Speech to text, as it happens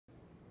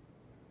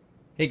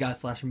Hey guys,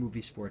 Slasher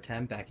Movies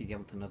 410 back again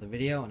with another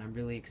video, and I'm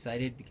really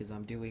excited because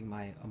I'm doing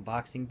my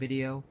unboxing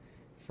video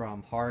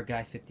from Horror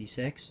Guy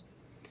 56.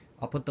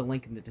 I'll put the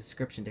link in the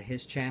description to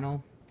his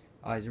channel.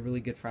 He's a really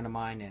good friend of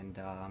mine, and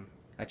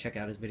I check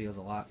out his videos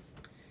a lot.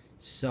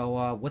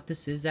 So what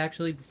this is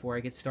actually, before I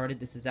get started,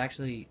 this is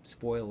actually,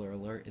 spoiler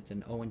alert, it's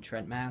an Owen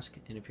Trent mask,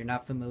 and if you're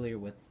not familiar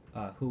with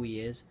who he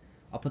is,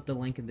 I'll put the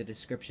link in the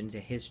description to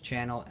his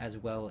channel as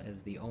well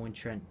as the Owen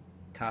Trent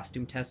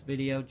costume test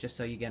video, just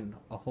so you get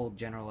a whole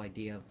general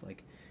idea of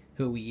like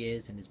who he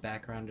is and his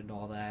background and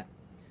all that.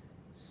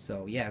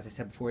 So yeah, as I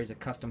said before, he's a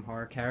custom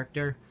horror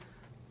character.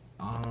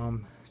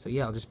 So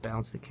yeah, I'll just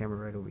balance the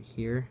camera right over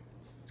here.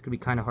 It's gonna be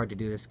kind of hard to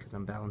do this because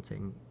I'm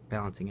balancing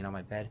it on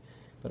my bed,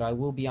 but I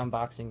will be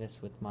unboxing this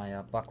with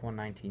my Buck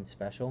 119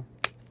 special,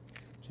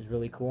 which is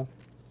really cool.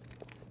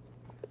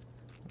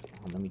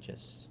 Let me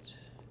just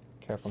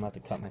careful not to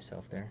cut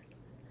myself there.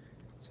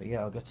 So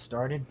yeah, I'll get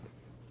started.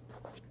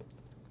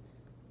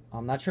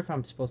 I'm not sure if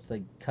I'm supposed to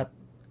like, cut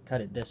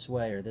it this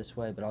way or this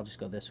way, but I'll just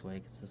go this way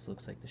because this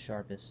looks like the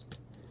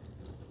sharpest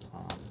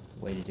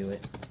way to do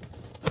it.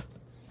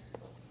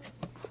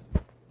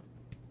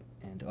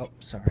 And oh,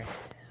 sorry,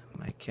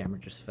 my camera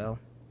just fell.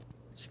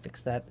 Let's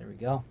fix that. There we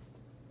go.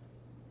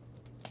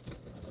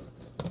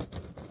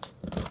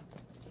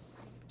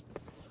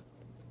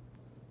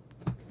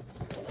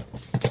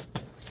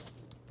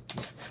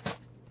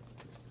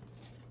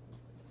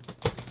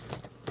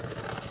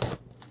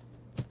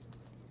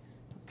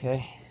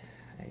 Okay,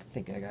 I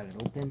think I got it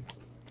open.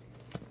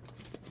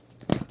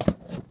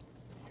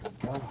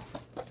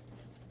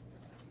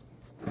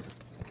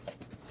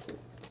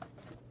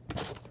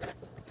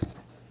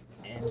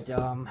 Here we go.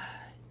 And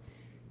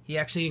he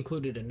actually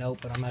included a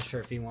note, but I'm not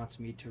sure if he wants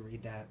me to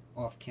read that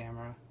off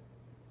camera.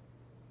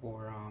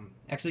 Or,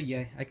 actually,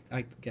 yeah,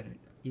 I get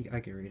it.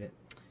 I can read it.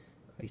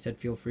 He said,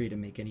 feel free to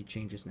make any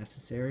changes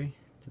necessary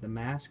to the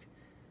mask.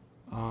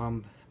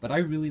 But I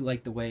really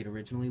like the way it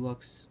originally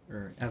looks,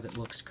 or as it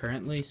looks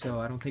currently, so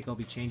I don't think I'll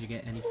be changing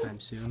it anytime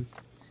soon.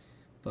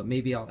 But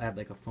maybe I'll add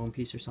like a foam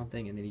piece or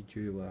something, and then he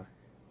drew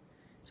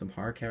some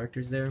horror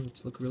characters there,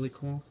 which look really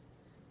cool.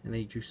 And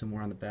then he drew some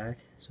more on the back.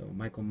 So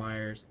Michael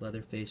Myers,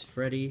 Leatherface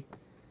Freddy,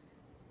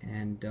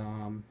 and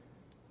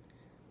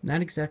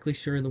not exactly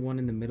sure the one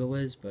in the middle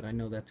is, but I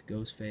know that's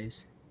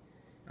Ghostface.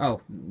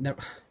 Oh, no,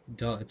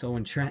 duh, it's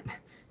Owen Trent,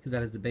 because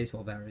that is the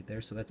baseball bat right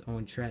there. So that's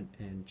Owen Trent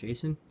and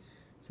Jason.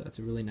 So that's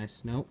a really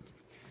nice note.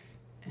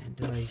 And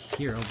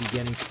here I'll be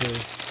getting to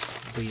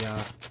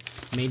the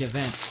main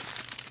event.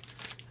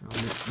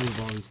 I'll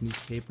move all these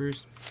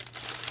newspapers.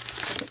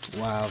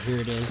 Wow, here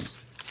it is.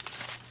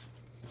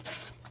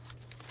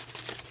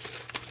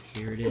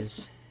 Here it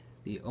is,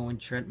 the Owen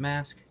Trent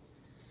mask.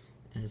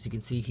 And as you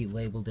can see, he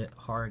labeled it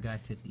Horror Guy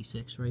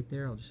 56 right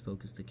there. I'll just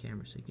focus the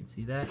camera so you can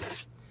see that.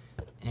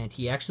 And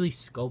he actually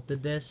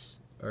sculpted this,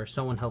 or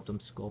someone helped him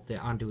sculpt it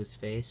onto his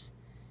face.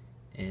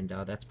 And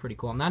that's pretty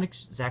cool. I'm not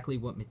exactly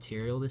what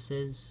material this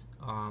is.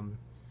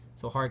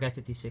 So Horror Guy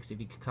 56, if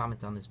you could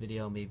comment on this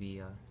video,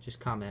 maybe just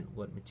comment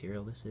what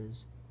material this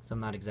is, because I'm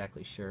not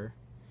exactly sure.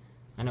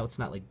 I know it's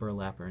not like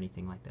burlap or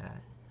anything like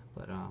that,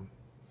 but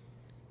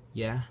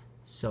yeah.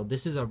 So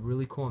this is a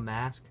really cool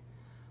mask.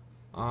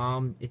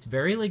 It's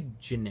very like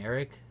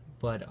generic,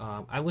 but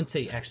I wouldn't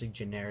say actually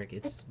generic.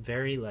 It's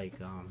very like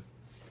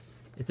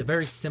it's a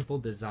very simple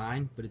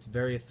design, but it's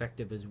very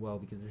effective as well,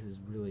 because this is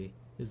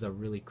a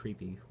really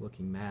creepy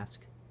looking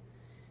mask.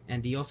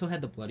 And he also had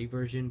the bloody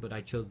version, but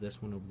I chose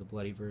this one over the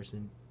bloody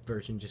version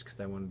just because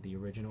I wanted the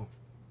original.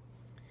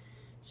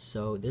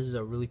 So this is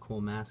a really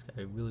cool mask.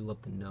 I really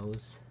love the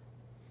nose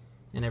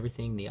and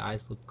everything. The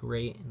eyes look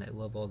great, and I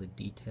love all the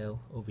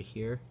detail over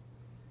here.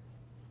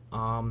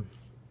 And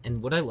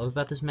what I love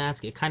about this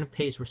mask, it kind of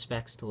pays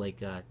respects to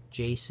like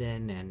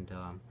Jason and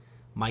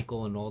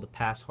Michael and all the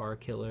past horror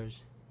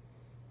killers.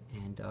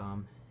 And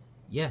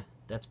yeah,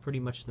 that's pretty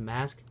much the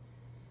mask.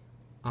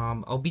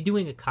 I'll be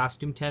doing a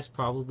costume test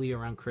probably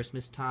around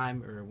Christmas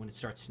time or when it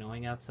starts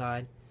snowing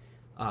outside.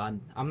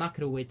 I'm not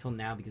going to wait till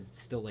now because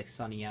it's still like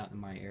sunny out in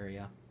my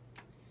area.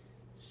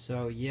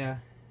 So yeah,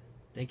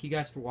 thank you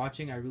guys for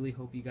watching. I really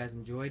hope you guys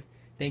enjoyed.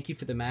 Thank you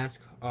for the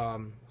mask,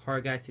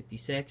 Horror Guy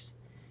 56.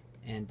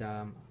 And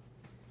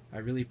I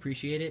really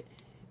appreciate it.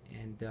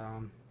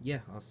 And yeah,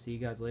 I'll see you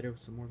guys later with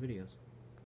some more videos.